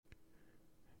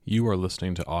You are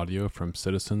listening to audio from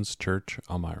Citizens Church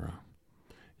Elmira.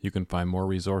 You can find more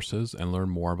resources and learn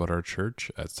more about our church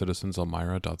at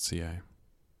citizenselmira.ca.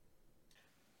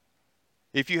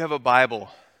 If you have a Bible,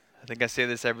 I think I say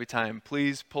this every time,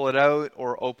 please pull it out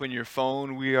or open your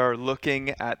phone. We are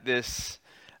looking at this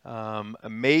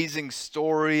amazing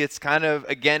story. It's kind of,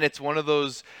 again, it's one of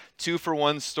those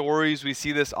two-for-one stories. We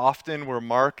see this often where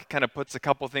Mark kind of puts a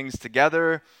couple things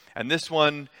together. And this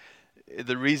one,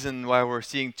 the reason why we're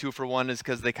seeing two-for-one is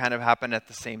because they kind of happen at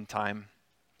the same time.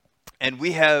 And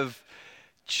we have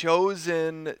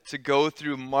chosen to go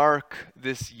through Mark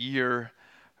this year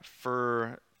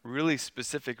for really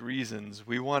specific reasons.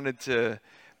 We wanted to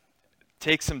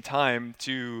take some time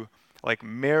to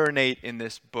marinate in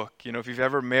this book. You know, if you've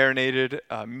ever marinated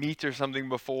meat or something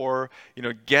before,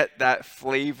 get that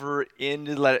flavor in,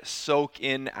 to let it soak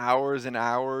in hours and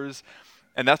hours.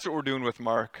 And that's what we're doing with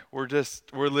Mark. We're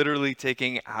literally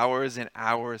taking hours and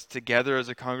hours together as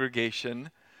a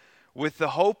congregation with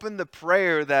the hope and the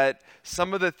prayer that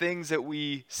some of the things that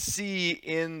we see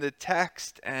in the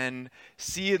text and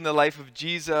see in the life of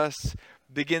Jesus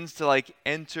begins to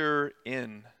enter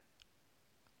in.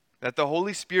 That the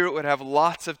Holy Spirit would have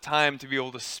lots of time to be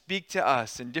able to speak to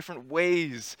us in different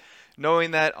ways,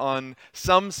 knowing that on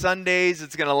some Sundays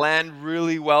it's going to land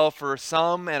really well for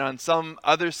some, and on some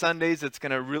other Sundays it's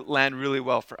going to land really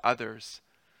well for others.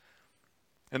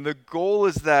 And the goal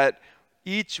is that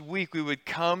each week we would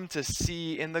come to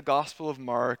see in the Gospel of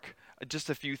Mark just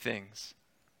a few things.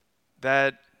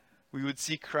 That we would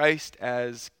see Christ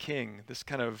as King, this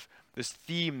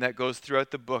theme that goes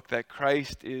throughout the book, that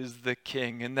Christ is the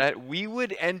King, and that we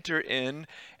would enter in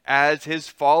as his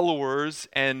followers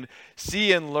and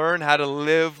see and learn how to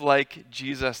live like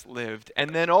Jesus lived.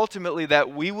 And then ultimately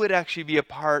that we would actually be a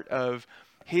part of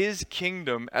his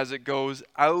kingdom as it goes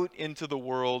out into the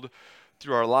world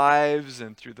through our lives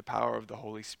and through the power of the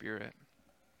Holy Spirit.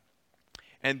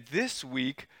 And this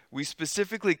week, we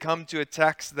specifically come to a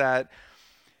text that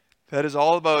is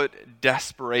all about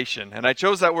desperation. And I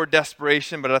chose that word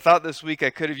desperation, but I thought this week I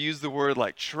could have used the word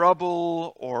like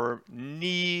trouble or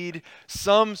need,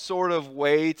 some sort of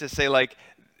way to say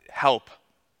help.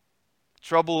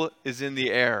 Trouble is in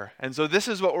the air. And so this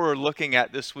is what we're looking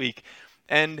at this week.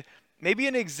 And maybe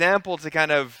an example to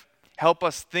kind of help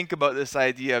us think about this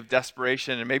idea of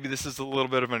desperation, and maybe this is a little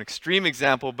bit of an extreme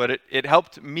example, but it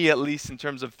helped me at least in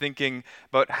terms of thinking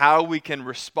about how we can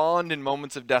respond in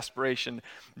moments of desperation.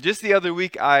 Just the other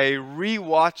week, I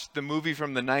rewatched the movie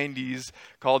from the 90s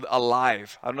called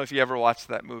Alive. I don't know if you ever watched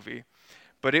that movie,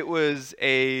 but it was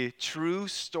a true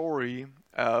story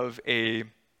of a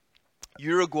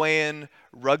Uruguayan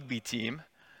rugby team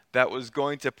that was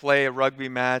going to play a rugby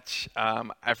match,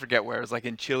 I forget where, it was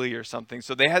in Chile or something.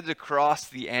 So they had to cross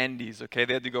the Andes, okay?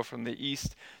 They had to go from the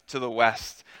east to the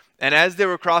west. And as they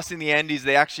were crossing the Andes,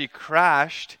 they actually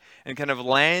crashed and kind of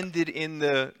landed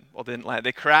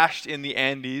they crashed in the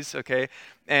Andes, okay?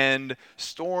 And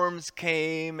storms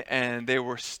came and they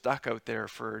were stuck out there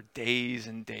for days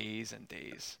and days and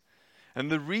days.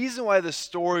 And the reason why the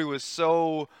story was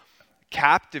so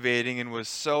captivating and was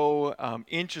so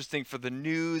interesting for the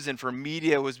news and for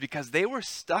media was because they were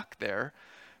stuck there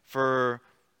for,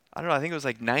 I don't know, I think it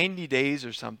was 90 days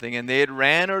or something, and they had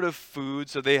ran out of food,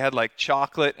 so they had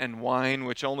chocolate and wine,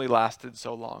 which only lasted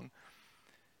so long.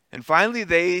 And finally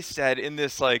they said in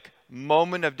this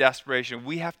moment of desperation,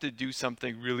 we have to do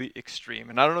something really extreme.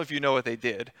 And I don't know if you know what they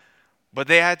did, but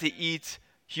they had to eat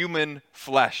human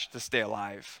flesh to stay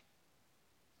alive.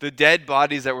 The dead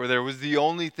bodies that were there was the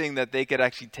only thing that they could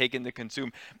actually take in to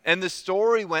consume. And the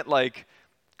story went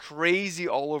crazy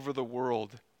all over the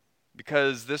world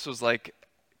because this was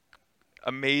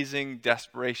amazing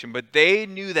desperation. But they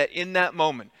knew that in that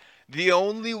moment, the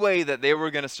only way that they were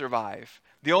going to survive,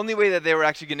 the only way that they were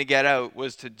actually going to get out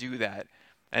was to do that.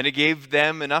 And it gave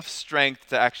them enough strength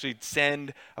to actually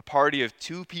send a party of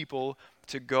 2 people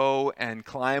to go and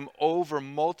climb over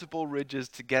multiple ridges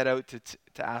to get out to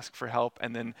ask for help,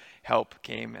 and then help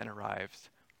came and arrived.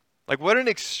 What an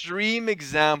extreme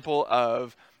example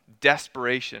of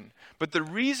desperation. But the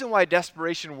reason why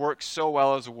desperation works so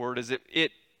well as a word is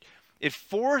it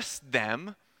forced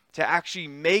them to actually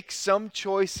make some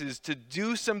choices, to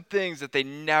do some things that they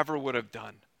never would have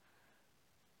done.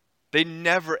 They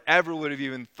never ever would have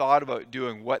even thought about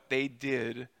doing what they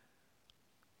did,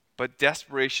 but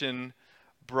desperation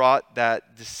brought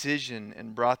that decision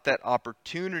and brought that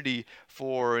opportunity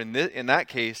for, in that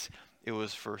case, it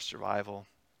was for survival.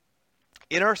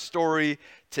 In our story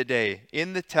today,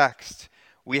 in the text,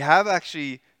 we have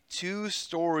actually 2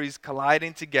 stories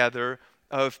colliding together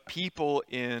of people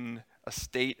in a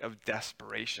state of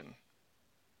desperation.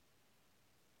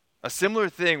 A similar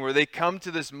thing where they come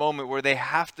to this moment where they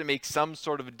have to make some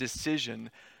sort of a decision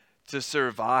to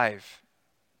survive.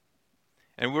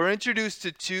 And we're introduced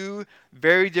to two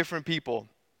very different people.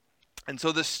 And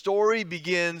so the story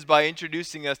begins by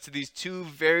introducing us to these two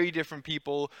very different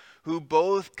people who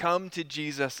both come to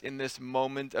Jesus in this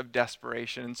moment of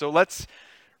desperation. And so let's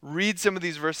read some of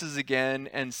these verses again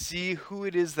and see who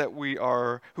it is that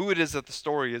the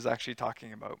story is actually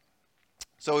talking about.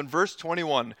 So in verse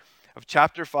 21 of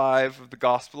chapter 5 of the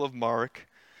Gospel of Mark,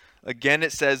 again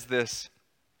it says this: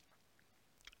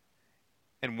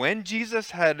 "And when Jesus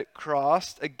had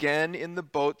crossed again in the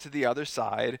boat to the other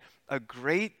side, a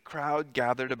great crowd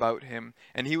gathered about him,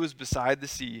 and he was beside the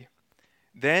sea.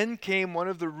 Then came one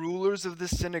of the rulers of the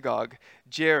synagogue,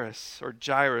 Jairus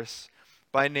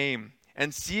by name,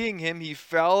 and seeing him, he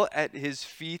fell at his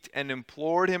feet and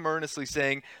implored him earnestly,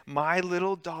 saying, 'My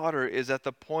little daughter is at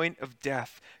the point of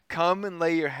death. Come and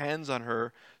lay your hands on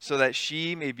her, so that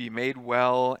she may be made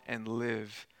well and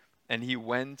live.' And he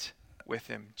went with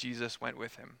him." Jesus went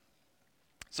with him.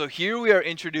 So here we are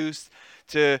introduced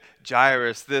to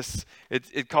Jairus.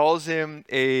 It calls him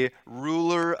a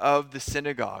ruler of the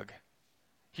synagogue.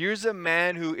 Here's a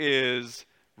man who is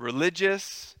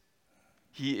religious.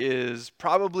 He is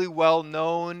probably well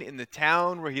known in the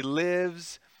town where he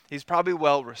lives. He's probably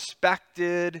well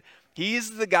respected.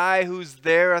 He's the guy who's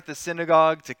there at the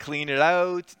synagogue to clean it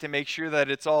out, to make sure that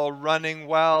it's all running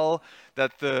well,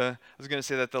 that the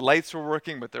lights were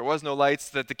working, but there was no lights,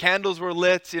 that the candles were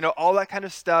lit, all that kind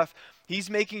of stuff. He's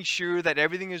making sure that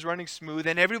everything is running smooth,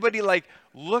 and everybody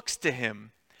looks to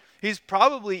him. He's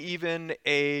probably even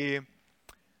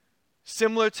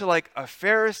similar to a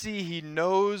Pharisee. He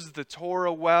knows the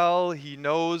Torah well. He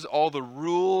knows all the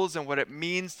rules and what it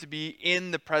means to be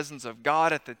in the presence of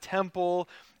God at the temple,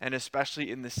 and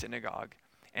especially in the synagogue.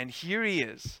 And here he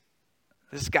is,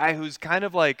 this guy who's kind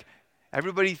of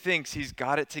everybody thinks he's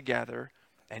got it together,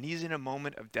 and he's in a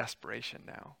moment of desperation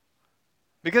now.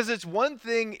 Because it's one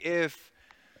thing if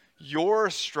you're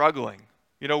struggling.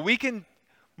 We can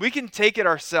take it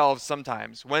ourselves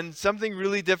sometimes. When something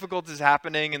really difficult is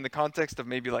happening in the context of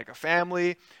maybe a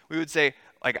family, we would say,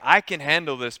 I can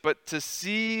handle this. But to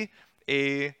see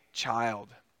a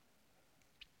child,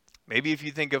 maybe if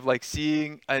you think of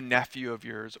seeing a nephew of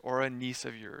yours or a niece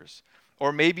of yours,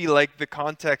 or maybe the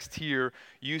context here,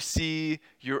 you see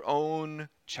your own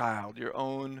child, your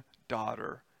own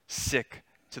daughter, sick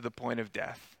to the point of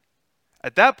death.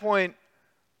 At that point,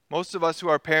 most of us who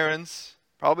are parents,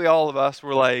 probably all of us,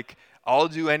 were I'll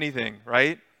do anything,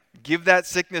 right? Give that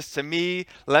sickness to me.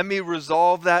 Let me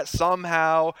resolve that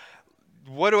somehow.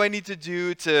 What do I need to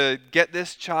do to get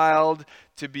this child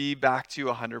to be back to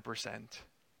 100%?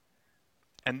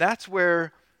 And that's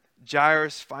where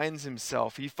Jairus finds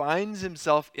himself. He finds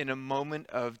himself in a moment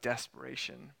of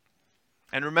desperation.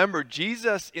 And remember,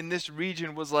 Jesus in this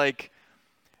region was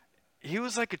he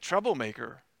was a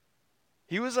troublemaker.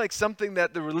 He was something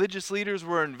that the religious leaders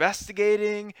were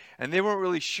investigating, and they weren't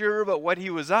really sure about what he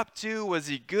was up to. Was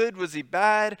he good? Was he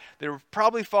bad? They were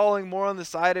probably falling more on the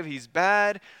side of he's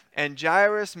bad. And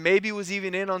Jairus maybe was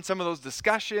even in on some of those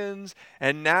discussions.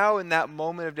 And now in that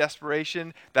moment of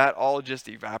desperation, that all just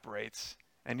evaporates.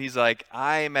 And he's I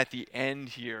am at the end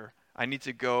here. I need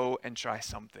to go and try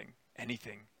something,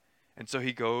 anything. And so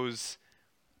he goes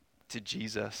to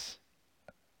Jesus.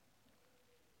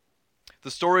 The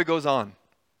story goes on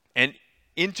and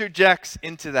interjects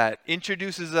into that,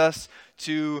 introduces us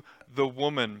to the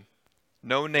woman.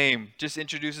 No name, just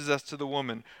introduces us to the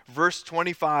woman. Verse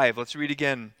 25, let's read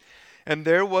again. "And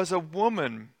there was a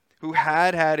woman who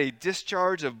had had a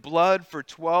discharge of blood for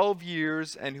 12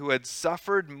 years and who had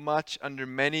suffered much under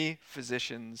many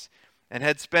physicians and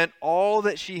had spent all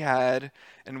that she had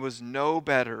and was no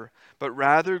better, but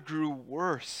rather grew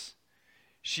worse.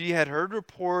 She had heard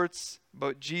reports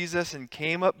about Jesus and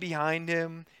came up behind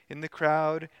him in the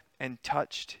crowd and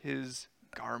touched his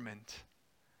garment."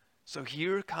 So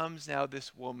here comes now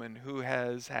this woman who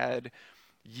has had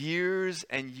years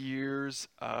and years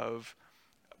of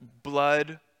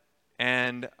blood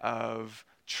and of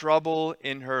trouble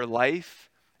in her life,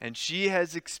 and she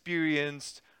has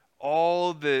experienced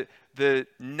all the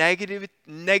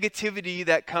negativity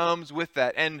that comes with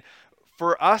that. And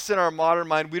for us in our modern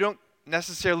mind, we don't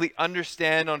necessarily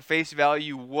understand on face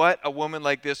value what a woman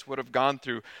like this would have gone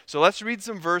through. So let's read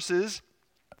some verses.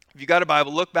 If you got a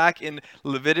Bible, look back in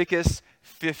Leviticus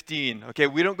 15. Okay,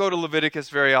 we don't go to Leviticus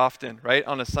very often, right,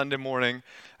 on a Sunday morning,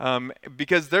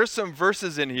 because there's some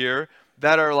verses in here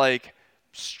that are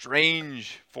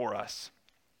strange for us.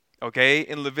 Okay,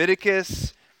 in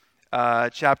Leviticus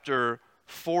chapter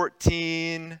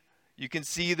 14, you can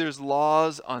see there's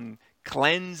laws on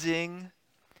cleansing,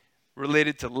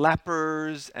 related to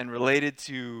lepers, and related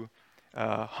to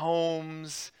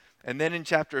homes. And then in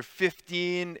chapter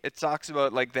 15, it talks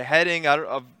about, like, the heading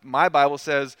of my Bible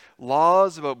says,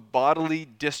 laws about bodily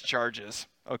discharges.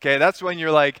 Okay, that's when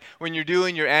you're like, when you're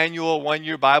doing your annual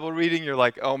 1-year Bible reading, you're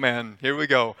like, oh man, here we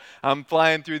go. I'm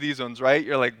flying through these ones, right?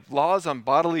 You're like, laws on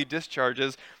bodily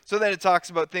discharges. So then it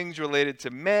talks about things related to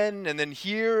men. And then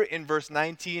here in verse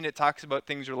 19, it talks about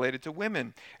things related to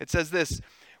women. It says this: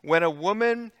 when a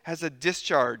woman has a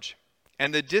discharge,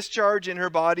 and the discharge in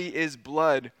her body is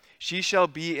blood, she shall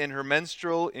be in her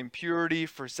menstrual impurity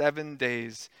for 7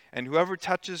 days, and whoever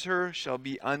touches her shall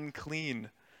be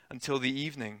unclean until the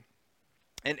evening.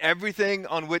 And everything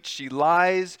on which she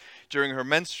lies during her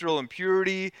menstrual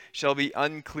impurity shall be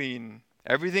unclean.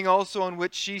 Everything also on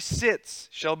which she sits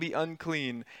shall be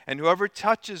unclean. And whoever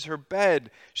touches her bed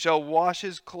shall wash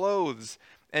his clothes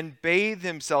and bathe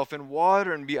himself in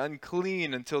water and be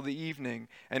unclean until the evening.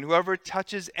 And whoever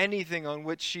touches anything on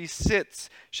which she sits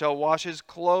shall wash his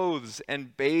clothes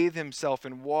and bathe himself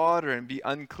in water and be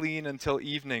unclean until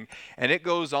evening. And it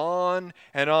goes on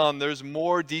and on. There's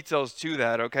more details to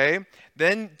that, okay?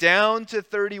 Then down to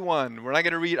 31. We're not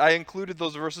going to read, I included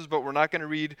those verses, but we're not going to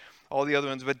read all the other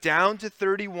ones. But down to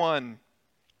 31,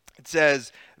 it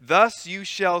says, thus you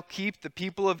shall keep the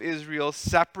people of Israel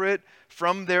separate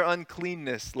from their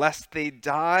uncleanness, lest they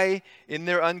die in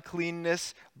their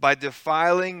uncleanness by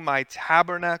defiling my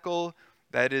tabernacle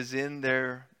that is in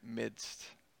their midst.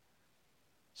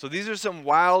 So these are some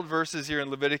wild verses here in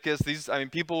Leviticus.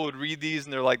 People would read these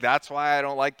and they're like, that's why I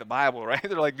don't like the Bible, right?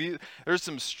 They're like, there's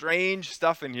some strange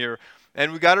stuff in here.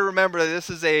 And we got to remember that this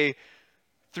is a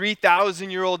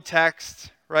 3,000-year-old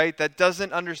text, right, that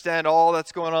doesn't understand all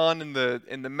that's going on in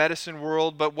the medicine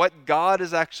world. But what God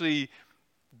is actually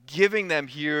giving them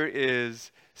here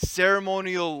is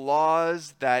ceremonial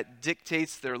laws that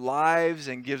dictates their lives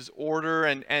and gives order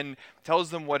and tells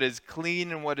them what is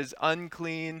clean and what is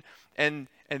unclean. And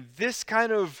this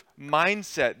kind of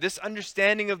mindset, this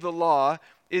understanding of the law,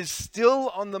 is still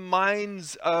on the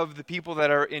minds of the people that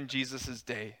are in Jesus'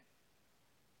 day.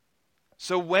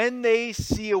 So when they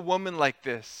see a woman like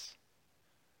this,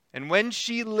 and when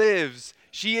she lives,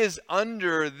 she is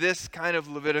under this kind of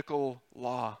Levitical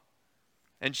law.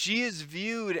 And she is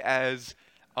viewed as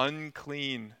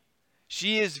unclean.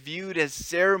 She is viewed as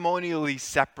ceremonially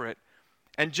separate.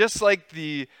 And just like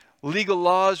the legal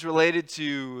laws related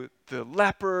to the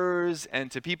lepers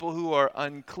and to people who are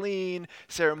unclean,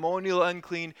 ceremonial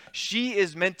unclean, she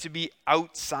is meant to be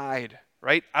outside,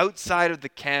 right? Outside of the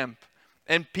camp.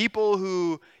 And people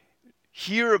who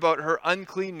hear about her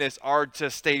uncleanness are to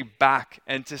stay back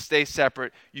and to stay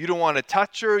separate. You don't want to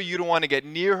touch her. You don't want to get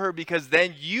near her, because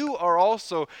then you are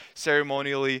also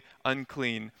ceremonially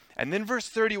unclean. And then verse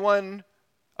 31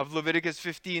 of Leviticus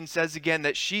 15 says again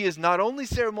that she is not only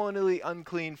ceremonially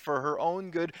unclean for her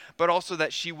own good, but also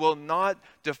that she will not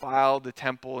defile the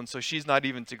temple. And so she's not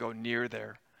even to go near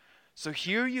there. So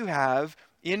here you have,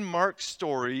 in Mark's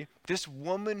story, this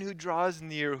woman who draws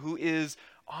near, who is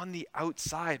on the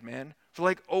outside, man, for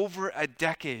like over a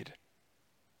decade.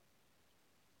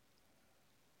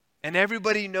 And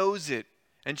everybody knows it.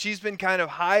 And she's been kind of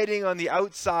hiding on the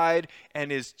outside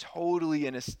and is totally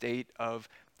in a state of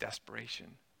desperation.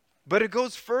 But it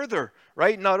goes further,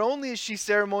 right? Not only is she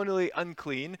ceremonially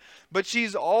unclean, but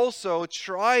she's also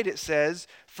tried, it says,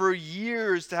 for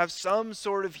years to have some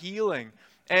sort of healing.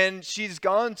 And she's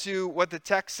gone to what the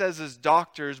text says is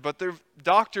doctors, but their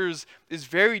doctors is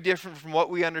very different from what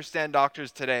we understand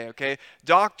doctors today, okay?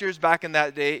 Doctors back in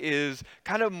that day is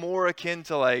kind of more akin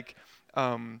to like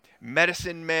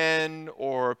medicine men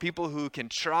or people who can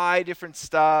try different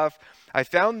stuff. I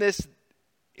found this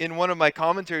in one of my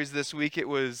commentaries this week.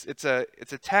 It's a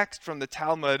text from the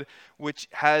Talmud which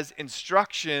has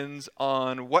instructions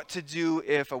on what to do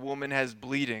if a woman has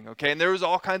bleeding, okay? And there was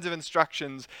all kinds of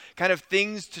instructions, kind of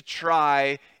things to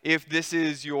try if this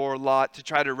is your lot, to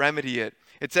try to remedy it.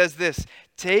 It says this: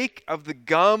 take of the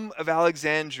gum of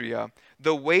Alexandria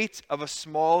the weight of a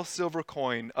small silver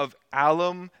coin, of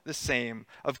alum the same,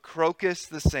 of crocus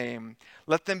the same.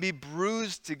 Let them be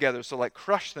bruised together, so like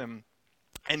crush them,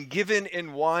 and given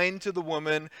in wine to the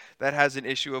woman that has an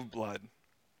issue of blood.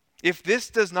 If this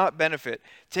does not benefit,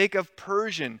 take of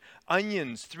Persian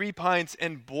onions 3 pints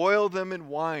and boil them in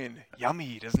wine.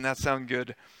 Yummy, doesn't that sound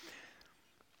good?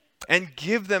 And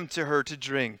give them to her to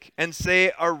drink, and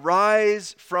say,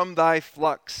 arise from thy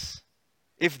flux.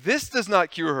 If this does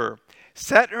not cure her,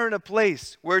 set her in a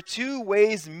place where 2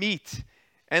 ways meet,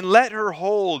 and let her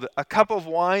hold a cup of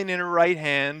wine in her right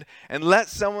hand, and let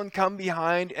someone come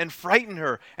behind and frighten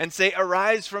her and say,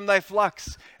 arise from thy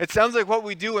flux. It sounds like what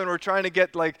we do when we're trying to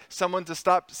get like someone to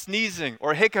stop sneezing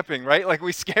or hiccuping, right? Like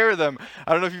we scare them.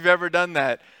 I don't know if you've ever done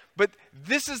that. But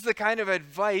this is the kind of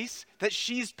advice that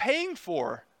she's paying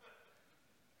for.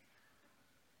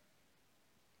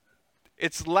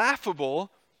 It's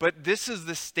laughable, but this is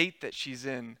the state that she's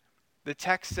in. The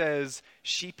text says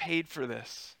she paid for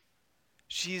this.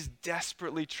 She's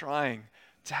desperately trying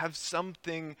to have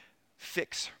something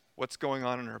fix what's going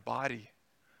on in her body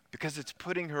because it's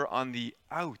putting her on the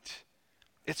out.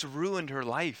 It's ruined her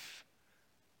life.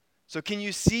 So can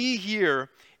you see here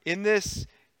in this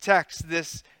text,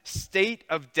 this state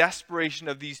of desperation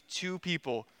of these two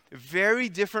people? Very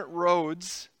different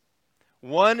roads.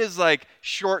 One is like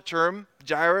short term,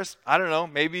 Jairus, I don't know,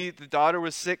 maybe the daughter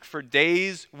was sick for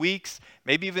days, weeks,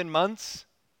 maybe even months.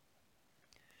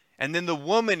 And then the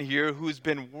woman here who's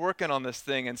been working on this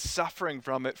thing and suffering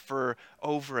from it for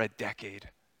over a decade,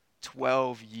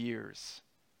 12 years.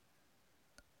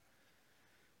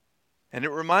 And it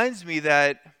reminds me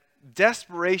that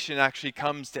desperation actually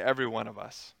comes to every one of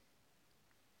us.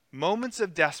 Moments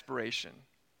of desperation,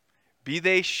 be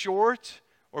they short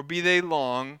or be they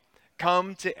long,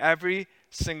 come to every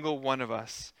single one of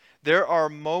us. There are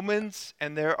moments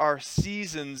and there are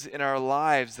seasons in our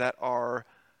lives that are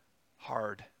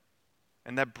hard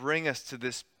and that bring us to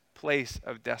this place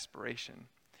of desperation.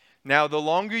 Now, the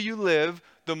longer you live,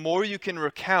 the more you can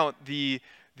recount the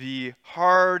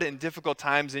hard and difficult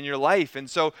times in your life. And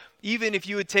so even if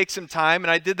you would take some time, and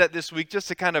I did that this week just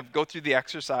to kind of go through the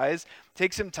exercise,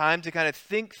 take some time to kind of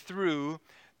think through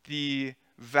the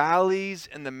valleys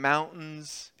and the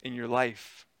mountains in your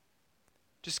life.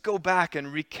 Just go back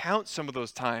and recount some of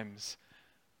those times.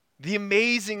 The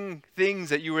amazing things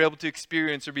that you were able to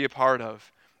experience or be a part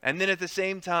of. And then at the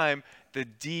same time, the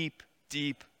deep,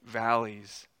 deep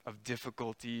valleys of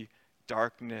difficulty,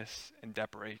 darkness, and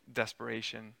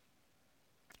desperation.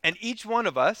 And each one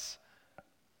of us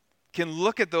can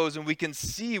look at those and we can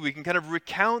see, we can kind of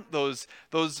recount those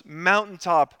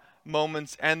mountaintop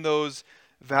moments and those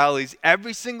valleys.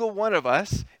 Every single one of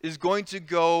us is going to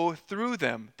go through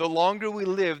them. The longer we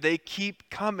live, they keep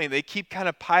coming. They keep kind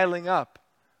of piling up.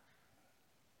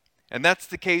 And that's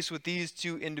the case with these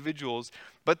two individuals.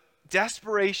 But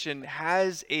desperation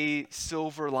has a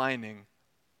silver lining.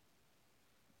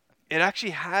 It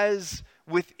actually has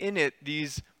within it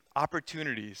these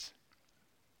opportunities.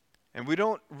 And we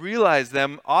don't realize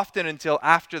them often until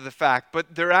after the fact,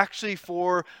 but they're actually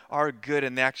for our good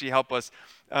and they actually help us.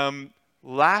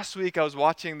 Last week I was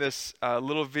watching this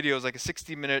little video. It was like a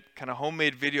 60-minute kind of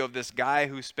homemade video of this guy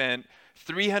who spent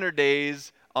 300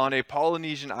 days on a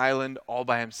Polynesian island all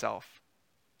by himself.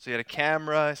 So he had a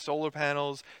camera, solar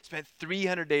panels, spent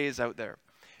 300 days out there.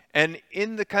 And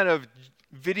in the kind of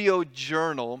video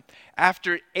journal,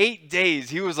 after 8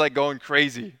 days, he was like going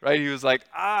crazy, right? He was like,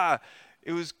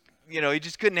 it was, he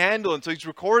just couldn't handle it. And so he's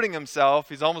recording himself.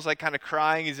 He's almost like kind of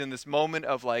crying. He's in this moment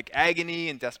of like agony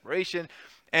and desperation.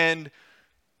 And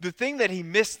the thing that he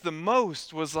missed the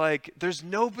most was like, there's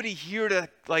nobody here to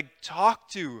like talk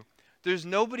to. There's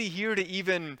nobody here to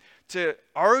even to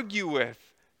argue with,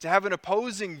 to have an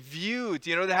opposing view,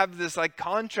 to have this like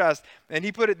contrast. And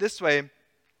he put it this way,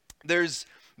 there's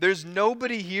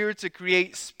nobody here to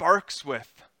create sparks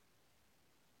with.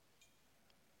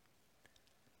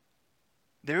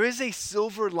 There is a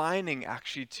silver lining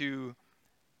actually to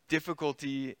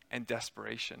difficulty and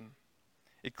desperation.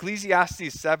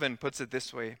 Ecclesiastes 7 puts it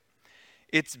this way,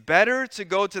 it's better to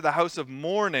go to the house of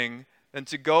mourning than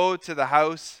to go to the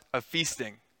house of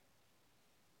feasting.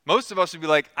 Most of us would be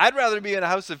like, I'd rather be in a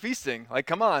house of feasting. Like,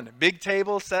 come on, big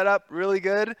table set up, really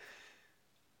good.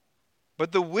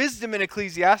 But the wisdom in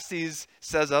Ecclesiastes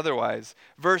says otherwise.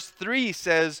 Verse 3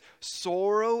 says,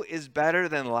 sorrow is better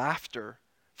than laughter,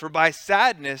 for by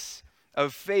sadness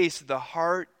of face the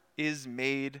heart is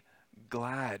made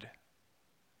glad.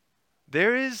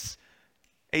 There is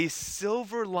a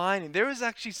silver lining. There is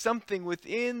actually something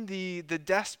within the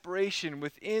desperation,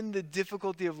 within the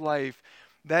difficulty of life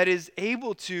that is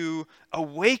able to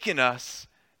awaken us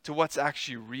to what's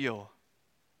actually real.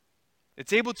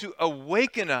 It's able to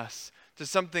awaken us to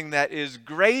something that is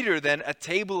greater than a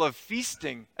table of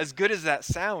feasting, as good as that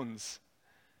sounds.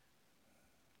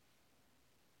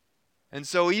 And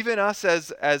so even us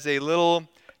as a little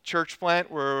church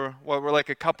plant, we're like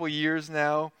a couple years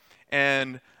now,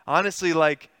 and honestly,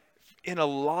 like in a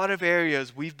lot of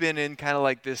areas, we've been in kind of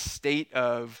like this state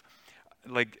of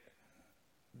like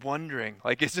wondering,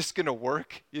 like, is this going to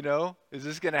work? Is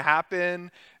this going to happen?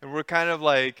 And we're kind of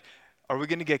like, are we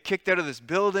going to get kicked out of this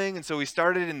building? And so we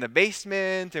started in the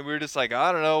basement, and we were just like,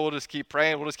 I don't know, we'll just keep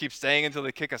praying. We'll just keep staying until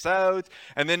they kick us out.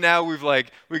 And then now we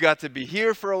got to be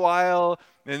here for a while,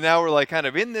 and now we're like kind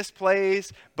of in this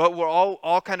place, but we're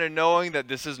all kind of knowing that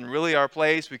this isn't really our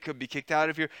place. We could be kicked out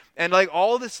of here. And like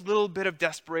all this little bit of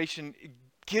desperation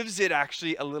gives it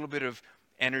actually a little bit of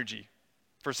energy.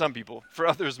 For some people. For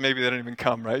others, maybe they don't even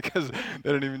come, right? Because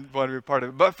they don't even want to be part of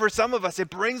it. But for some of us, it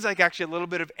brings like actually a little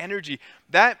bit of energy.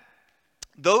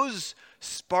 Those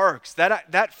sparks,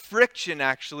 that friction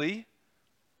actually,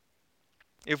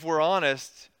 if we're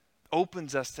honest,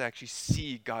 opens us to actually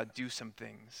see God do some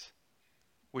things,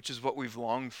 which is what we've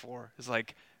longed for. It's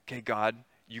like, okay, God,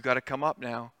 you got to come up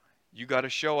now. You got to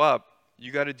show up.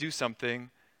 You got to do something.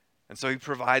 And so he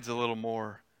provides a little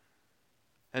more.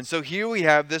 And so here we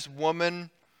have this woman,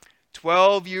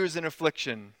 12 years in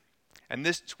affliction, and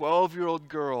this 12-year-old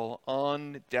girl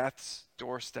on death's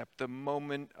doorstep. The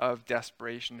moment of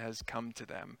desperation has come to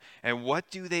them. And what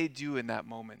do they do in that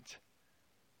moment?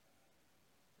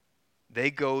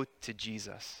 They go to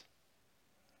Jesus.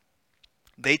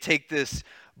 They take this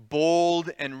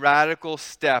bold and radical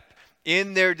step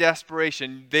in their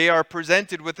desperation. They are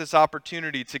presented with this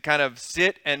opportunity to kind of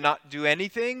sit and not do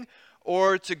anything,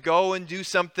 or to go and do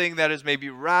something that is maybe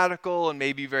radical and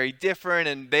maybe very different,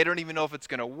 and they don't even know if it's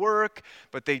going to work,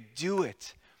 but they do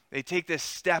it. They take this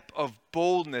step of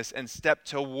boldness and step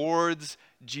towards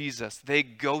Jesus. They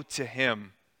go to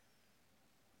him.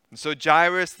 And so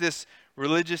Jairus, this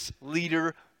religious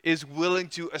leader, is willing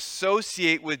to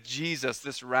associate with Jesus,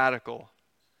 this radical.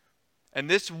 And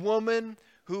this woman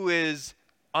who is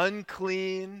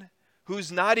unclean,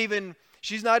 she's not even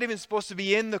supposed to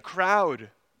be in the crowd.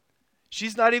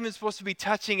 She's not even supposed to be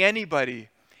touching anybody.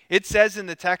 It says in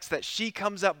the text that she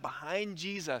comes up behind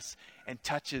Jesus and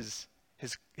touches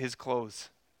his clothes.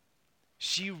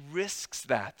 She risks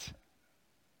that.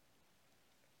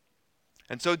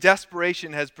 And so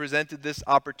desperation has presented this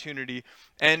opportunity.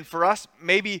 And for us,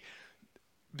 maybe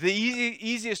the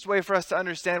easiest way for us to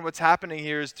understand what's happening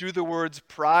here is through the words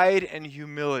pride and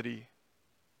humility.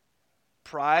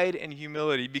 Pride and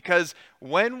humility. Because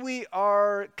when we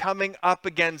are coming up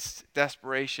against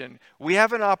desperation, we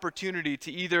have an opportunity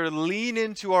to either lean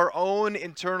into our own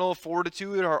internal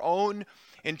fortitude, our own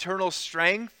internal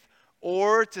strength,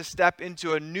 or to step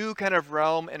into a new kind of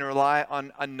realm and rely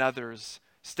on another's.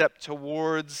 Step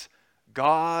towards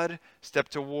God, step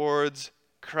towards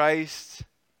Christ.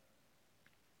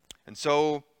 And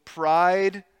so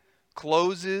pride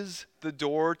closes the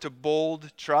door to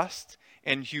bold trust,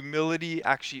 and humility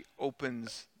actually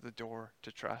opens the door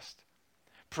to trust.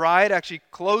 Pride actually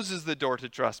closes the door to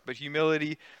trust, but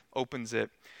humility opens it.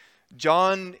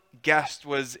 John Guest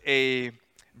was a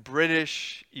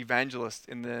British evangelist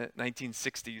in the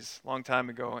 1960s, long time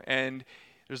ago. And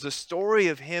there's a story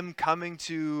of him coming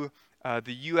to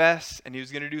the U.S., and he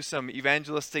was going to do some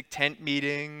evangelistic tent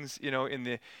meetings, in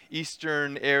the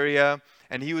eastern area.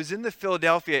 And he was in the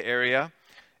Philadelphia area.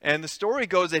 And the story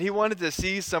goes that he wanted to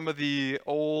see some of the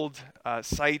old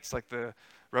sites, like the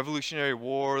Revolutionary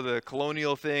War, the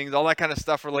colonial things, all that kind of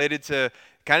stuff related to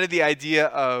kind of the idea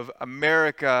of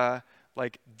America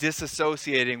like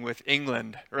disassociating with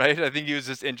England, right? I think he was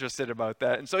just interested about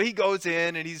that. And so he goes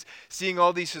in and he's seeing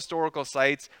all these historical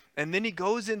sites, and then he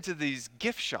goes into these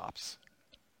gift shops.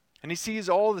 And he sees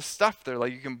all the stuff there.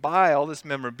 Like you can buy all this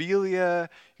memorabilia,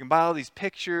 you can buy all these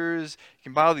pictures, you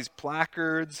can buy all these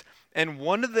placards. And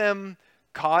one of them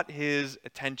caught his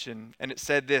attention, and it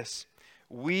said this: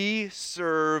 "We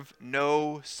serve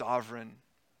no sovereign.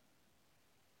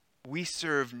 We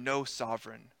serve no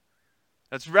sovereign."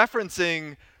 That's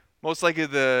referencing most likely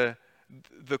the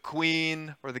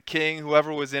queen or the king,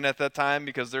 whoever was in at that time,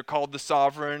 because they're called the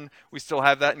sovereign. We still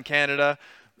have that in Canada.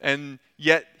 And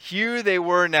yet here they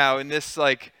were now in this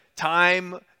like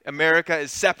time America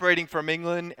is separating from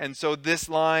England. And so this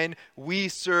line, "We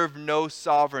serve no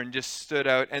sovereign," just stood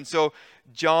out. And so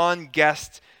John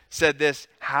Guest said this: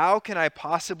 "How can I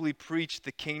possibly preach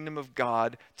the kingdom of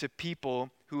God to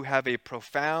people who have a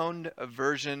profound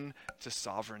aversion to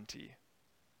sovereignty?"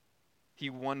 He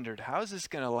wondered, how's this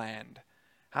going to land?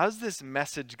 How's this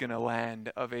message going to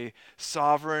land of a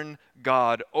sovereign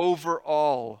God over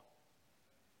all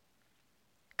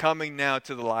coming now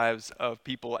to the lives of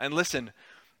people? And listen,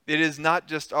 it is not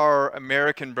just our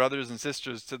American brothers and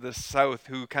sisters to the south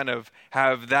who kind of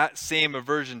have that same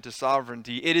aversion to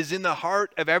sovereignty. It is in the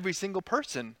heart of every single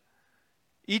person.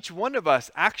 Each one of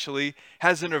us actually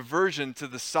has an aversion to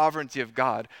the sovereignty of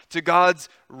God, to God's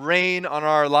reign on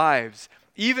our lives,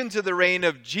 even to the reign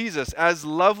of Jesus. As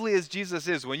lovely as Jesus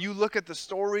is, when you look at the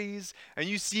stories and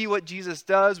you see what Jesus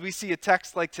does, we see a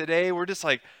text like today, we're just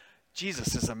like,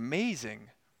 Jesus is amazing.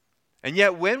 And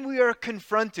yet when we are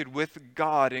confronted with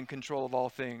God in control of all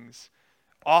things,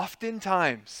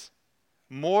 oftentimes,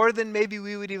 more than maybe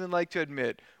we would even like to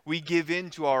admit, we give in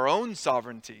to our own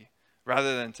sovereignty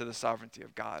rather than to the sovereignty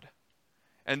of God.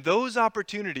 And those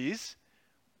opportunities,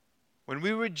 when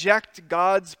we reject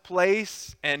God's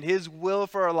place and his will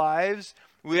for our lives,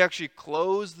 we actually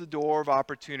close the door of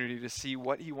opportunity to see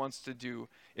what he wants to do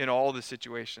in all the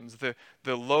situations,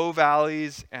 the low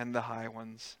valleys and the high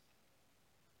ones.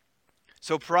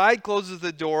 So pride closes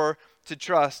the door to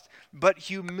trust, but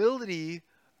humility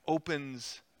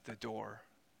opens the door.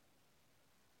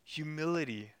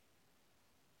 Humility,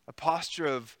 a posture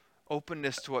of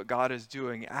openness to what God is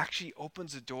doing, actually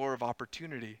opens a door of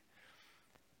opportunity.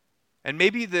 And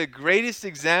maybe the greatest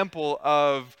example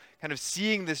of kind of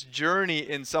seeing this journey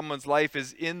in someone's life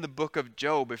is in the book of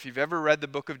Job. If you've ever read the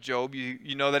book of Job,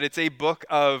 you know that it's a book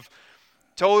of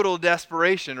total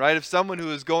desperation, right? Of someone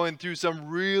who is going through some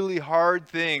really hard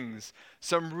things,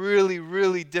 some really,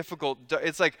 really difficult,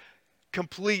 it's like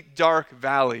complete dark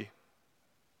valley.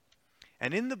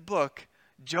 And in the book,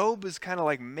 Job is kind of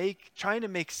like trying to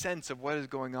make sense of what is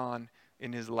going on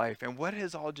in his life and what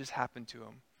has all just happened to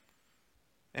him.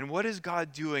 And what is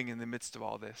God doing in the midst of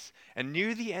all this? And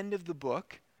near the end of the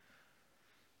book,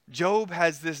 Job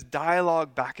has this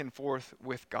dialogue back and forth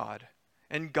with God.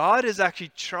 And God is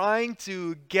actually trying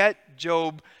to get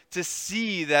Job to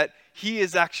see that he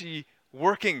is actually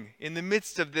working in the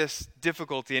midst of this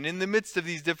difficulty and in the midst of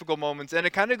these difficult moments. And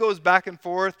it kind of goes back and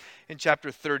forth. In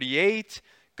chapter 38,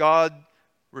 God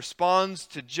responds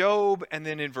to Job, and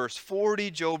then in verse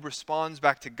 40, Job responds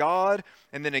back to God,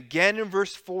 and then again in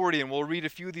verse 40, and we'll read a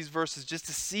few of these verses just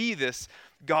to see this,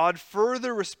 God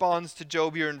further responds to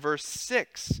Job here in verse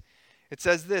 6. It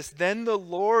says this, "Then the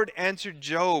Lord answered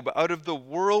Job out of the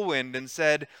whirlwind and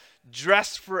said,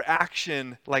 'Dress for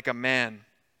action like a man.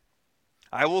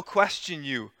 I will question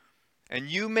you, and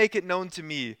you make it known to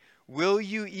me. Will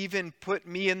you even put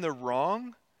me in the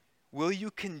wrong? Will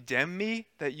you condemn me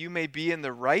that you may be in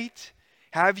the right?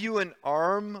 Have you an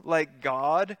arm like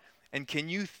God, and can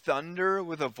you thunder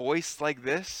with a voice like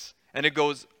this?'" And it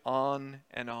goes on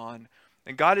and on.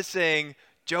 And God is saying,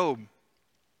 Job,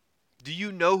 do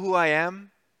you know who I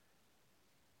am?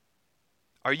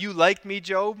 Are you like me,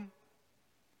 Job?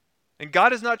 And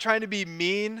God is not trying to be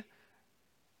mean.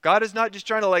 God is not just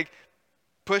trying to like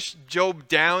push Job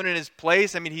down in his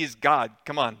place. I mean, he's God.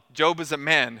 Come on. Job is a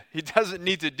man. He doesn't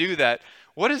need to do that.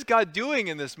 What is God doing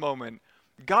in this moment?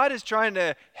 God is trying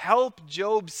to help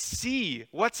Job see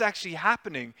what's actually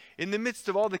happening in the midst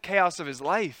of all the chaos of his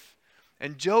life.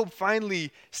 And Job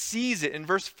finally sees it in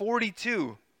verse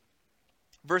 42.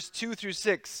 Verse 2 through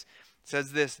 6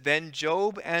 says this, "Then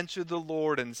Job answered the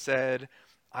Lord and said,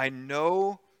 'I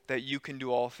know that you can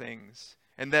do all things,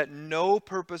 and that no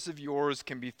purpose of yours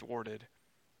can be thwarted.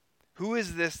 Who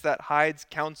is this that hides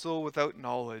counsel without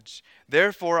knowledge?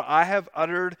 Therefore I have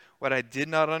uttered what I did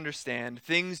not understand,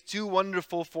 things too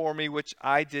wonderful for me which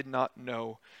I did not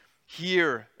know.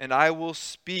 Hear, and I will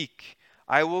speak.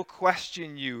 I will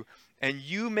question you, and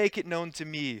you make it known to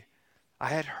me. I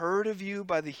had heard of you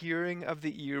by the hearing of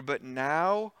the ear, but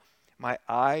now my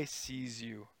eye sees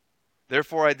you.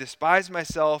 Therefore I despise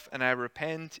myself, and I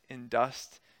repent in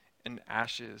dust and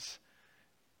ashes.'"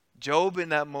 Job in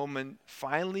that moment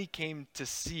finally came to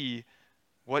see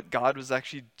what God was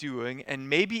actually doing, and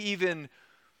maybe even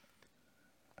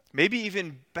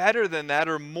better than that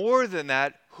or more than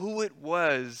that, who it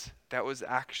was that was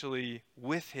actually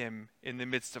with him in the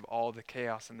midst of all the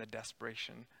chaos and the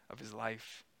desperation of his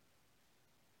life.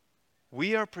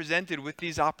 We are presented with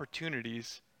these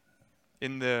opportunities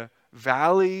in the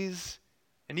valleys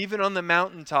and even on the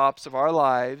mountaintops of our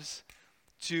lives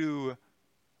to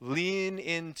lean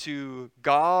into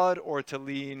God or to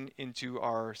lean into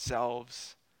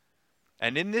ourselves.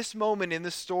 And in this moment, in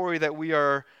the story that we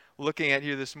are looking at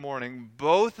here this morning,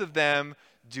 both of them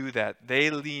do that. They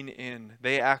lean in.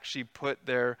 They actually put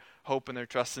their hope and their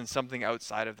trust in something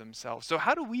outside of themselves. So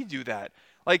how do we do that?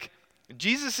 Like,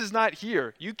 Jesus is not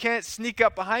here. You can't sneak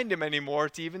up behind him anymore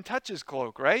to even touch his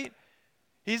cloak, right?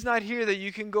 He's not here that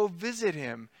you can go visit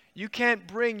him. You can't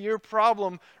bring your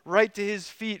problem right to his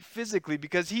feet physically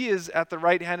because he is at the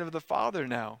right hand of the Father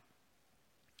now.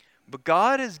 But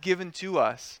God has given to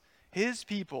us, his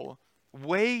people,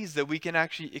 ways that we can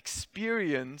actually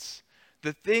experience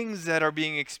the things that are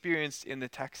being experienced in the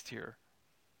text here.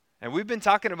 And we've been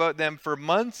talking about them for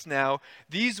months now.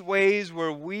 These ways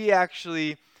where we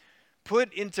actually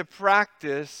put into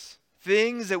practice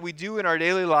things that we do in our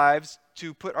daily lives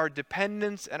to put our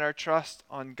dependence and our trust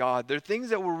on God. They're things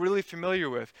that we're really familiar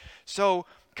with. So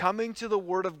coming to the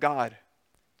Word of God,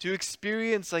 to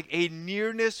experience like a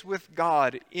nearness with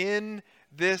God in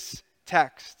this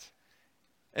text.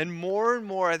 And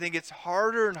more, I think it's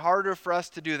harder and harder for us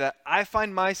to do that. I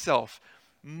find myself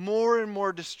more and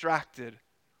more distracted.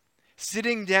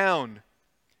 Sitting down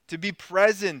to be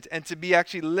present and to be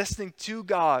actually listening to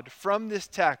God from this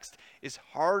text is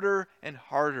harder and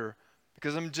harder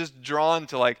because I'm just drawn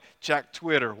to like check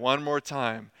Twitter one more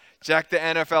time, check the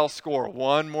NFL score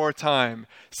one more time,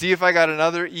 see if I got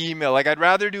another email. Like I'd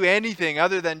rather do anything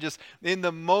other than just in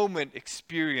the moment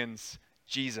experience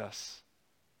Jesus.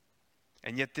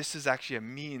 And yet this is actually a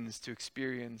means to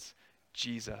experience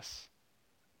Jesus.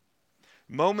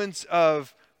 Moments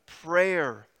of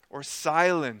prayer or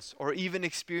silence or even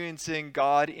experiencing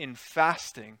God in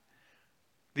fasting.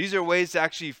 These are ways to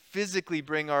actually physically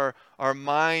bring our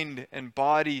mind and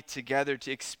body together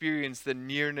to experience the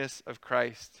nearness of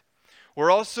Christ.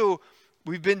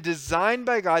 We've been designed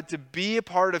by God to be a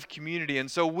part of community, and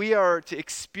so we are to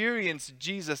experience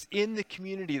Jesus in the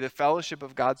community, the fellowship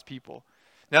of God's people.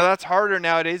 Now that's harder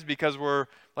nowadays because we're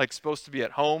like supposed to be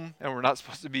at home and we're not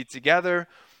supposed to be together,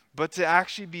 but to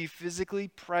actually be physically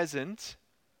present,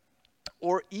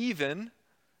 or even,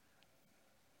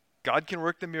 God can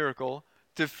work the miracle,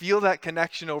 to feel that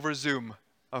connection over Zoom,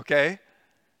 okay?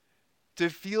 To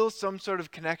feel some sort of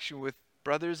connection with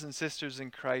brothers and sisters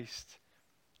in Christ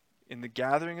in the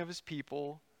gathering of his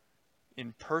people,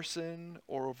 in person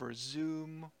or over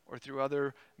Zoom or through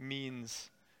other means.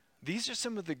 These are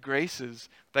some of the graces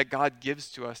that God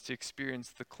gives to us to experience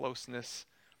the closeness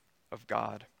of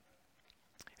God.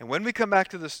 And when we come back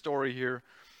to the story here,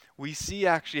 we see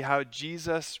actually how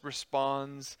Jesus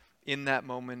responds in that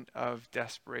moment of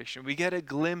desperation. We get a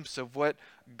glimpse of what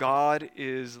God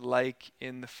is like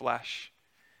in the flesh.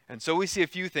 And so we see a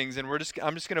few things, and I'm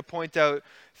just going to point out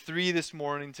 3 this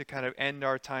morning to kind of end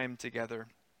our time together.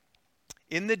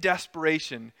 In the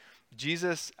desperation,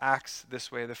 Jesus acts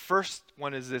this way. The first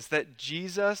one is this, that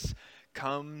Jesus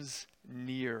comes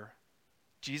near.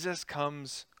 Jesus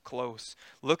comes close.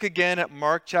 Look again at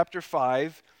Mark chapter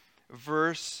 5,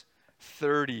 verse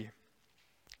 30.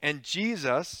 And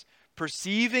Jesus,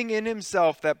 perceiving in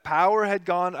himself that power had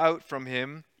gone out from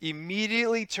him,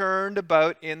 immediately turned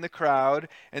about in the crowd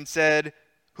and said,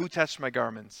 "Who touched my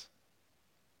garments?"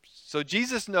 So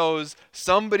Jesus knows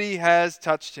somebody has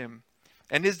touched him.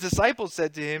 And his disciples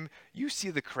said to him, "You see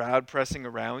the crowd pressing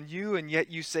around you, and yet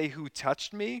you say, 'Who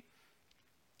touched me?'"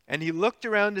 And he looked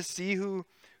around to see who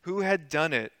had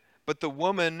done it. But the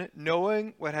woman,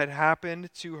 knowing what had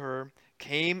happened to her,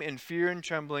 came in fear and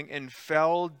trembling and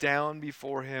fell down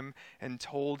before him and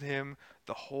told him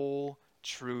the whole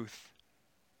truth.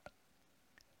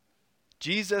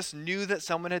 Jesus knew that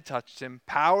someone had touched him,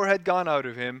 power had gone out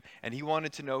of him, and he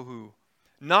wanted to know who.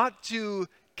 Not to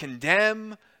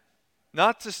condemn,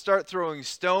 not to start throwing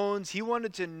stones. He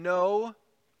wanted to know,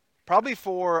 probably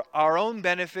for our own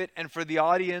benefit and for the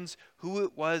audience, who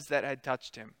it was that had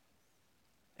touched him.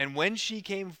 And when she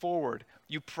came forward,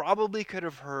 you probably could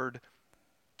have heard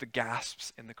the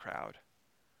gasps in the crowd.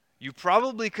 You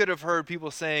probably could have heard people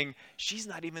saying, "She's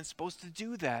not even supposed to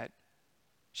do that.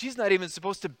 She's not even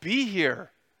supposed to be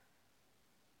here."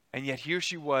 And yet here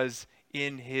she was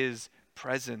in his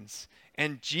presence.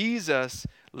 And Jesus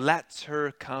lets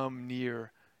her come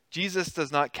near. Jesus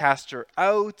does not cast her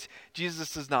out.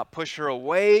 Jesus does not push her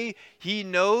away. He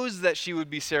knows that she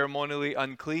would be ceremonially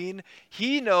unclean.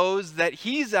 He knows that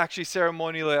he's actually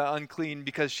ceremonially unclean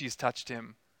because she's touched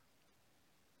him.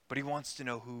 But he wants to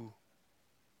know who.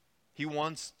 He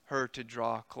wants her to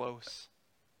draw close.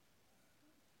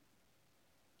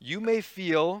 You may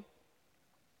feel,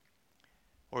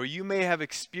 or you may have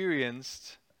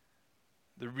experienced,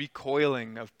 the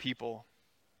recoiling of people.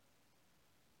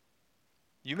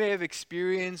 You may have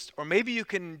experienced, or maybe you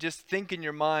can just think in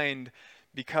your mind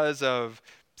because of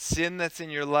sin that's in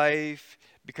your life,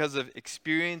 because of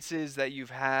experiences that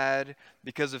you've had,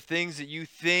 because of things that you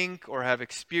think or have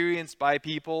experienced by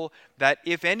people, that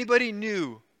if anybody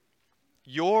knew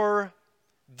your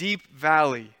deep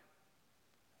valley,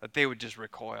 that they would just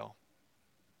recoil.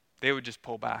 They would just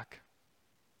pull back.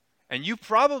 And you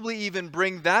probably even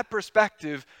bring that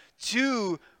perspective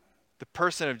to the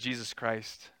person of Jesus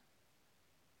Christ.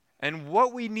 And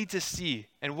what we need to see,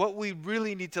 and what we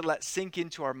really need to let sink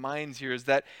into our minds here, is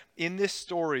that in this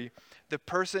story, the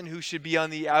person who should be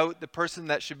on the out, the person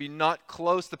that should be not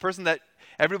close, the person that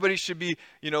everybody should be,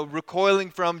 recoiling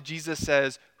from, Jesus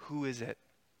says, "Who is it?"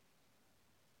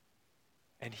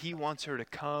 And he wants her to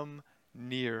come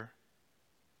near.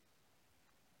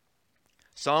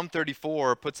 Psalm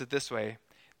 34 puts it this way: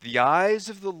 "The eyes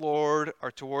of the Lord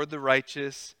are toward the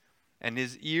righteous, and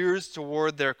his ears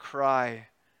toward their cry.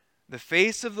 The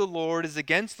face of the Lord is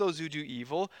against those who do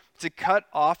evil, to cut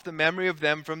off the memory of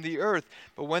them from the earth.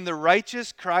 But when the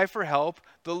righteous cry for help,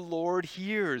 the Lord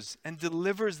hears and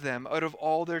delivers them out of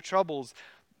all their troubles.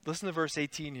 Listen to verse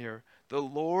 18 here. The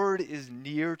Lord is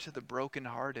near to the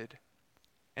brokenhearted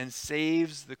and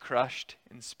saves the crushed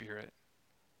in spirit.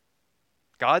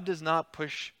 God does not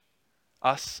push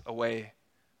us away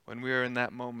when we are in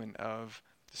that moment of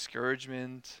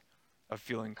discouragement, of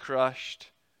feeling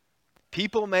crushed.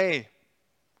 People may.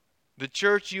 The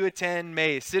church you attend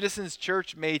may. Citizens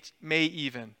Church may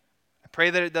even. I pray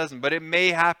that it doesn't, but it may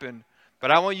happen. But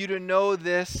I want you to know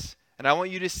this, and I want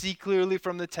you to see clearly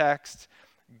from the text,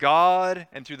 God,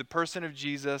 and through the person of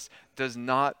Jesus, does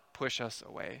not push us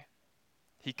away.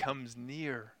 He comes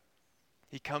near.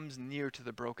 He comes near to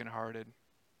the brokenhearted.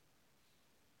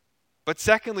 But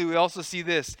secondly, we also see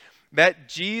this, that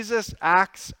Jesus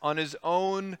acts on his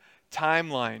own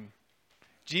timeline.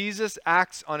 Jesus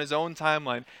acts on his own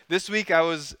timeline. This week I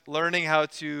was learning how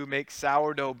to make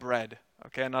sourdough bread.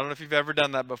 Okay, and I don't know if you've ever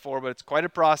done that before, but it's quite a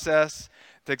process.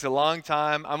 It takes a long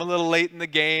time. I'm a little late in the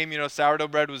game. You know, sourdough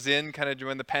bread was in kind of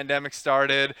when the pandemic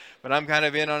started, but I'm kind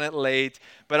of in on it late.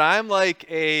 But I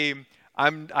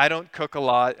don't cook a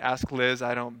lot. Ask Liz.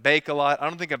 I don't bake a lot. I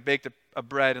don't think I've baked a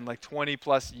bread in like 20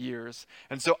 plus years.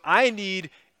 And so I need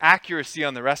accuracy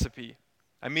on the recipe.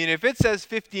 I mean, if it says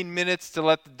 15 minutes to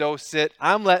let the dough sit,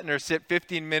 I'm letting her sit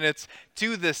 15 minutes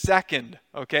to the second,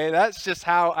 okay? That's just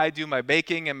how I do my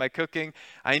baking and my cooking.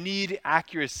 I need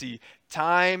accuracy.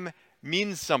 Time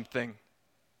means something.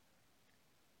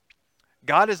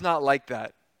 God is not like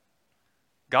that.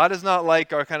 God is not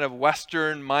like our kind of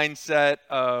Western mindset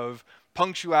of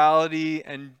punctuality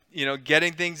and,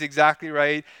 getting things exactly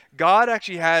right. God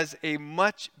actually has a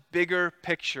much bigger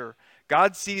picture.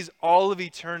 God sees all of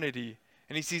eternity,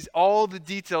 and he sees all the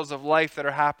details of life that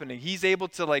are happening. He's able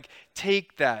to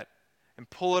take that and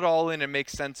pull it all in and make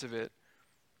sense of it.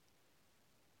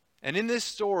 And in this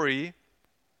story,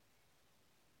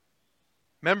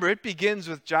 remember, it begins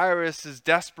with Jairus'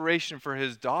 desperation for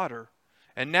his daughter.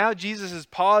 And now Jesus has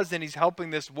paused and he's helping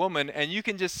this woman, and you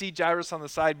can just see Jairus on the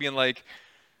side being like,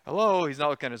 hello. He's not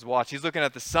looking at his watch. He's looking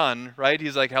at the sun, right?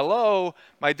 He's like, hello,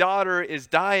 my daughter is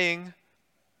dying.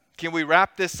 Can we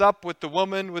wrap this up with the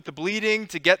woman with the bleeding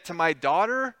to get to my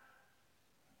daughter?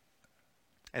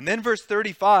 And then verse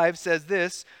 35 says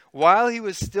this, while he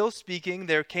was still speaking,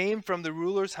 there came from the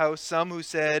ruler's house some who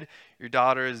said, your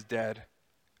daughter is dead.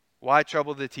 Why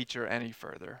trouble the teacher any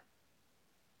further?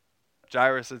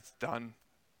 Jairus, it's done.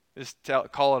 Just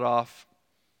call it off.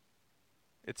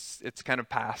 It's kind of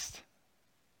past.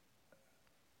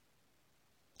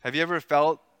 Have you ever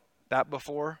felt that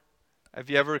before? Have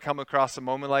you ever come across a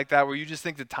moment like that where you just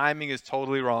think the timing is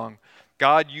totally wrong?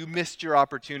 God, you missed your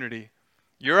opportunity.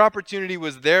 Your opportunity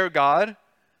was there, God,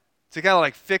 to kind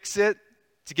of fix it,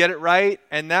 to get it right,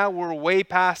 and now we're way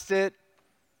past it.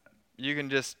 You can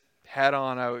just head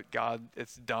on out, God.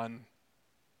 It's done.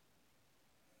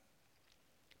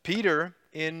 Peter,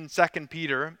 in 2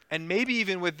 Peter, and maybe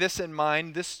even with this in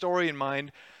mind, this story in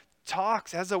mind,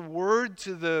 has a word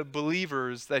to the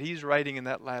believers that he's writing in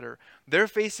that letter. They're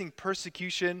facing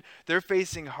persecution. They're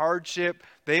facing hardship.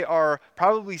 They are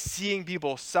probably seeing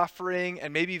people suffering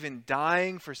and maybe even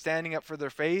dying for standing up for their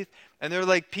faith. And they're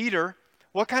like, Peter,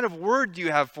 what kind of word do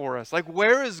you have for us?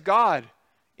 Where is God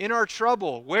in our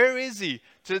trouble? Where is he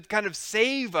to kind of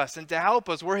save us and to help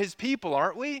us? We're his people,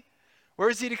 aren't we? Where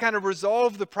is he to kind of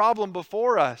resolve the problem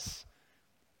before us?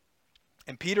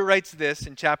 And Peter writes this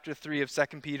in chapter 3 of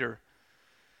 2 Peter.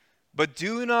 But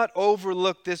do not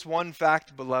overlook this one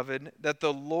fact, beloved, that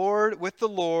with the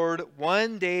Lord,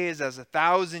 1 day is as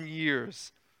 1,000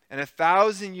 years, and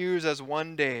 1,000 years as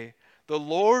 1 day. The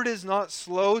Lord is not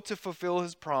slow to fulfill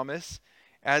his promise,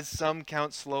 as some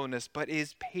count slowness, but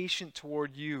is patient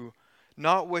toward you,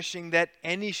 not wishing that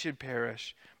any should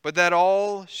perish, but that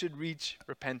all should reach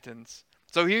repentance.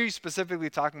 So here he's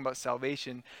specifically talking about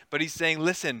salvation, but he's saying,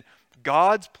 listen,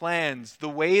 God's plans, the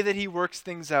way that he works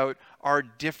things out, are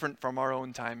different from our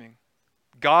own timing.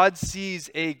 God sees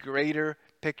a greater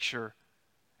picture.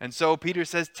 And so Peter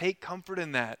says, take comfort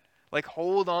in that.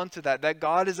 Hold on to that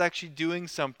God is actually doing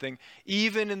something,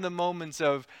 even in the moments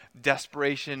of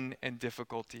desperation and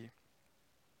difficulty.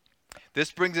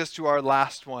 This brings us to our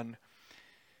last one.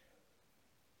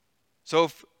 So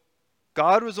if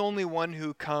God was only one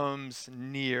who comes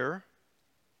near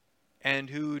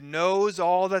and who knows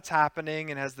all that's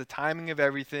happening and has the timing of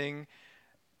everything,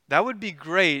 that would be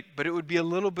great, but it would be a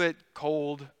little bit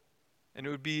cold and it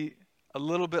would be a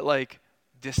little bit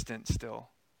distant still.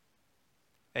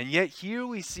 And yet here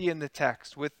we see in the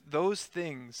text, with those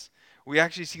things, we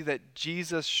actually see that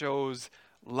Jesus shows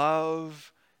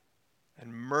love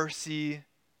and mercy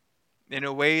in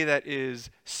a way that is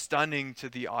stunning to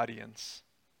the audience.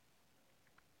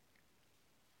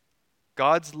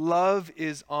 God's love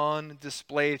is on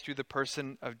display through the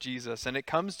person of Jesus, and it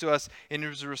comes to us in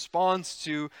his response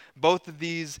to both of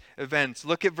these events.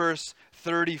 Look at verse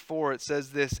 34. It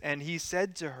says this, "And he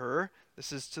said to her,"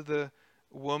 this is to the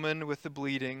woman with the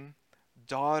bleeding,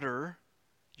 "Daughter,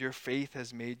 your faith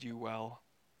has made you well.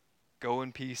 Go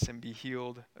in peace and be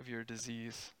healed of your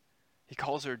disease." He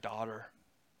calls her daughter.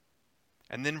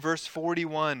 And then verse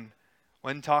 41,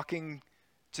 when talking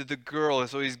to the girl,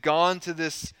 so he's gone to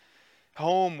this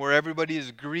home where everybody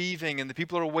is grieving and the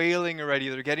people are wailing already.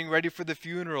 They're getting ready for the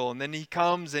funeral. And then he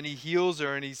comes and he heals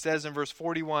her. And he says in verse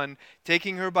 41,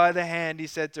 taking her by the hand, he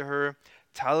said to her,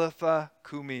 "Talitha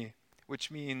kumi," which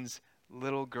means,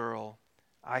 "Little girl,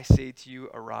 I say to you,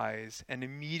 arise." And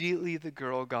immediately the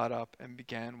girl got up and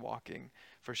began walking,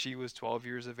 for she was 12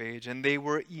 years of age. And they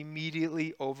were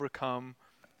immediately overcome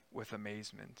with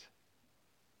amazement.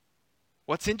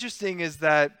 What's interesting is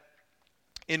that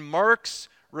in Mark's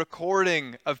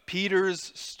recording of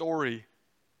Peter's story,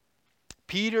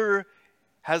 Peter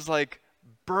has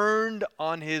burned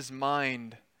on his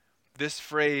mind this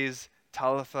phrase,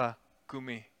 Talitha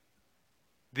kumi.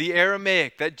 The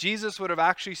Aramaic that Jesus would have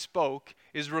actually spoke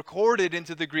is recorded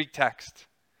into the Greek text.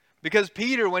 Because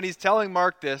Peter, when he's telling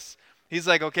Mark this, he's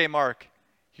like, "Okay, Mark,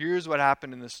 here's what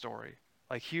happened in this story.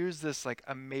 Here's this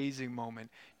amazing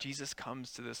moment. Jesus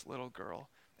comes to this little girl,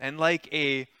 and like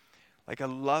a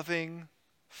loving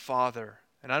father."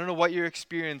 And I don't know what your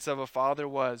experience of a father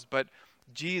was, but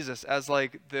Jesus as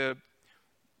the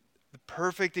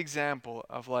perfect example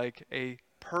of a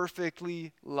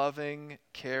perfectly loving,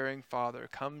 caring father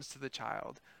comes to the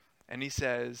child and he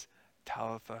says,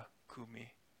 "Talitha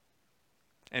kumi."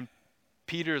 And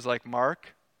Peter's like,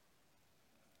 "Mark,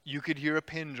 you could hear a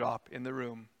pin drop in the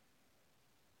room."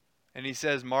 And he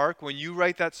says, "Mark, when you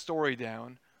write that story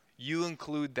down, you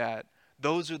include that.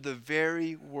 Those are the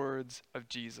very words of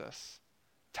Jesus.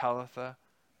 Talitha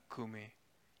kumi."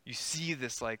 You see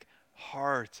this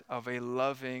heart of a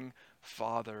loving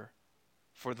father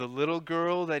for the little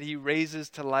girl that he raises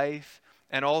to life,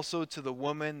 and also to the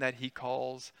woman that he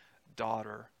calls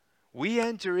daughter. We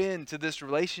enter into this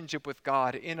relationship with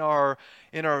God in our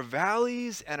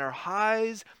valleys and our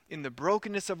highs, in the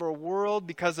brokenness of our world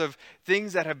because of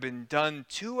things that have been done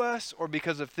to us or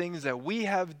because of things that we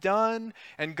have done.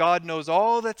 And God knows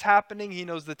all that's happening. He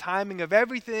knows the timing of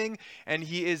everything. And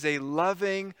he is a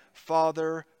loving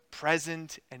Father,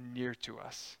 present and near to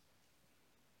us.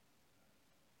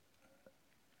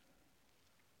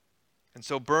 And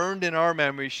so burned in our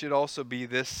memory should also be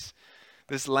this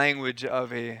language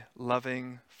of a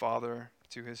loving father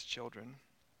to his children.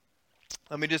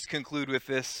 Let me just conclude with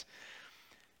this.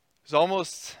 It was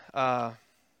almost, I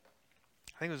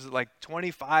think it was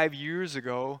 25 years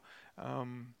ago.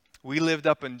 We lived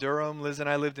up in Durham. Liz and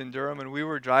I lived in Durham, and we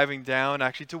were driving down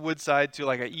actually to Woodside to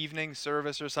an evening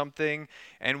service or something.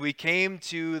 And we came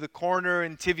to the corner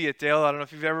in Tiviotdale. I don't know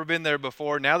if you've ever been there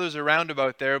before. Now there's a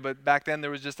roundabout there, but back then there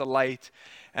was just a light.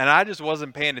 And I just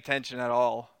wasn't paying attention at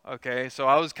all, okay? So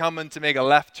I was coming to make a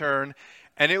left turn,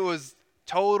 and it was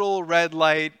total red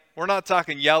light. We're not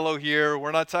talking yellow here.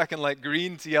 We're not talking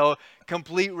green to yellow.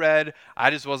 Complete red.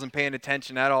 I just wasn't paying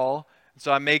attention at all.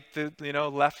 So I make the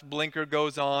left blinker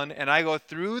goes on, and I go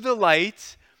through the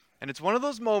light, and it's one of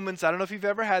those moments, I don't know if you've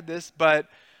ever had this, but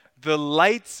the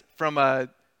lights from a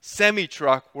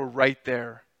semi-truck were right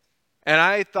there. And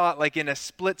I thought, in a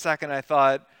split second, I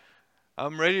thought,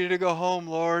 "I'm ready to go home,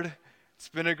 Lord. It's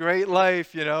been a great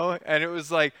life," And it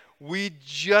was we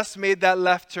just made that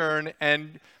left turn,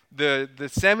 and the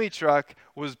semi-truck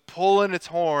was pulling its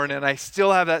horn, and I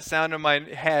still have that sound in my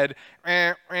head,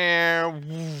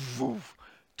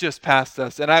 just past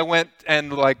us. And I went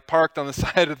and parked on the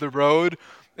side of the road,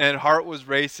 and heart was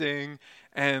racing,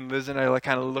 and Liz and I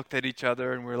kind of looked at each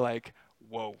other, and we're like,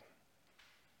 whoa.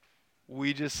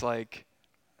 We just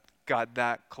got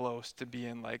that close to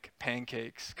being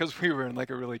pancakes, because we were in a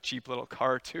really cheap little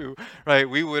car too, right?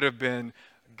 We would have been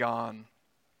gone.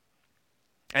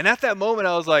 And at that moment,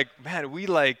 I was like, man, we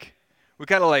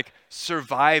kind of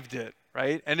survived it,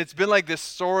 right? And it's been this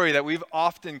story that we've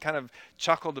often kind of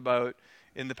chuckled about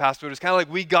in the past, but it's kind of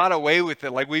we got away with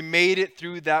it. We made it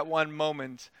through that one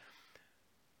moment.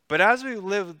 But as we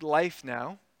live life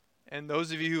now, and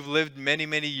those of you who've lived many,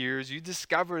 many years, you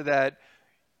discover that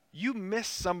you miss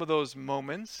some of those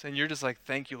moments, and you're just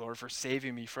thank you, Lord, for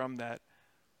saving me from that.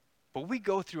 But we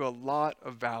go through a lot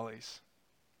of valleys.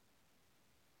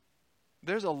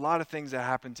 There's a lot of things that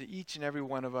happen to each and every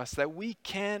one of us that we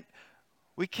can't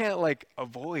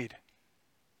avoid.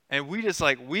 And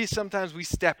sometimes we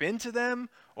step into them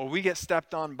or we get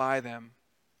stepped on by them.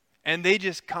 And they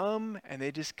just come and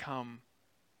they just come.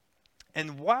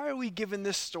 And why are we given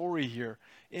this story here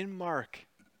in Mark?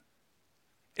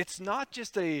 This is not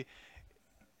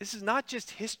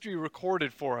just history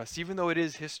recorded for us, even though it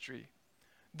is history.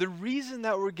 The reason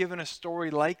that we're given a story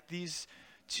like these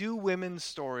two women's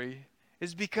story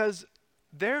is because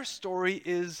their story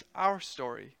is our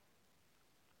story.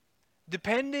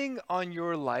 Depending on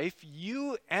your life,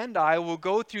 you and I will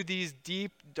go through these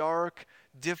deep, dark,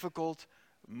 difficult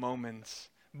moments.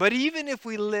 But even if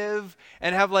we live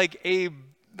and have like a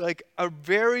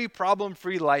very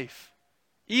problem-free life,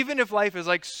 even if life is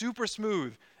like super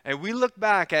smooth, and we look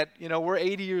back at, we're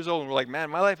 80 years old and we're like, man,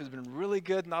 my life has been really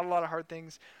good, not a lot of hard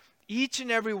things. Each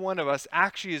and every one of us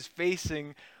actually is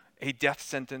facing a death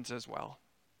sentence as well.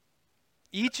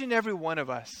 Each and every one of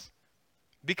us,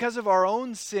 because of our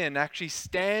own sin, actually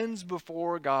stands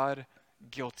before God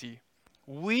guilty.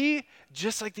 We,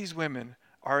 just like these women,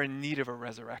 are in need of a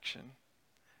resurrection.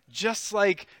 Just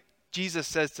like Jesus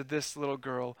says to this little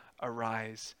girl,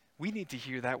 arise. We need to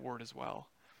hear that word as well.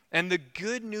 And the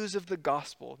good news of the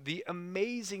gospel, the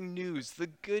amazing news, the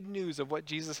good news of what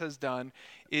Jesus has done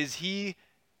is he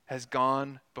has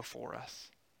gone before us.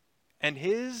 And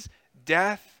his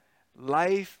death,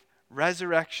 life,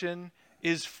 resurrection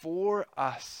is for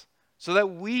us so that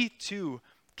we too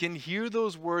can hear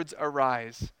those words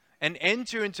arise and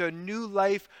enter into a new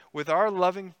life with our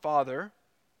loving Father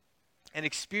and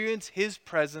experience his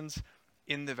presence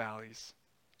in the valleys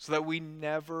so that we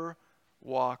never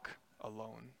walk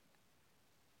alone.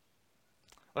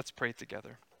 Let's pray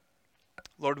together.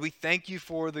 Lord, we thank you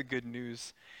for the good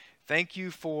news. Thank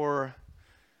you for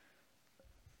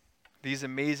these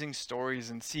amazing stories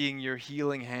and seeing your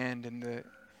healing hand in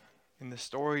the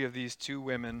story of these two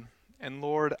women. And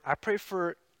Lord, I pray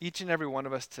for each and every one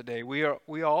of us today.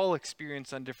 We all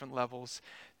experience on different levels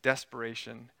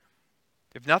desperation.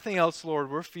 If nothing else, Lord,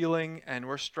 we're feeling and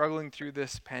we're struggling through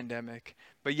this pandemic,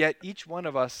 but yet each one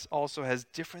of us also has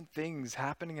different things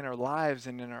happening in our lives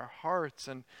and in our hearts.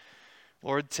 And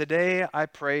Lord, today I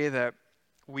pray that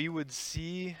we would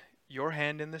see your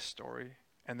hand in this story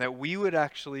and that we would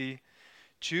actually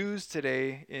choose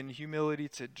today in humility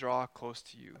to draw close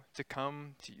to you, to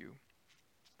come to you.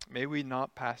 May we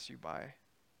not pass you by.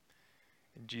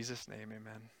 In Jesus' name,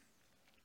 amen.